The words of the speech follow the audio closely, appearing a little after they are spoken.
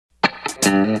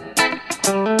Good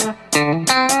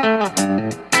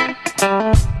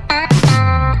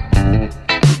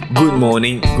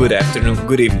morning, good afternoon,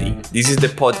 good evening. This is the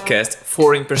podcast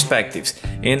Foreign Perspectives,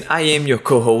 and I am your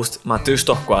co-host Matheus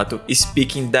Torquato,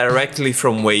 speaking directly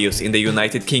from Wales in the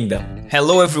United Kingdom.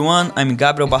 Hello everyone, I'm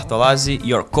Gabriel Bartolazzi,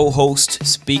 your co-host,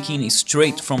 speaking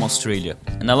straight from Australia.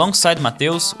 And alongside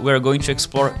Matheus, we are going to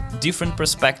explore different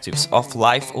perspectives of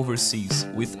life overseas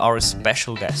with our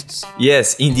special guests.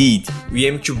 Yes, indeed. We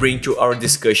aim to bring to our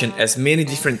discussion as many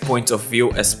different points of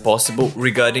view as possible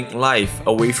regarding life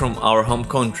away from our home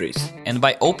countries. And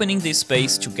by opening this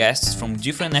space to guests from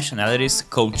different nationalities,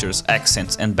 cultures,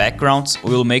 accents and backgrounds,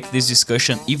 we will make this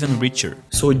discussion even richer.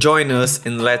 So join us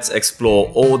and let's explore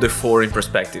all the foreign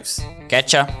perspectives.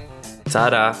 Catch ya!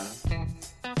 Ta-da!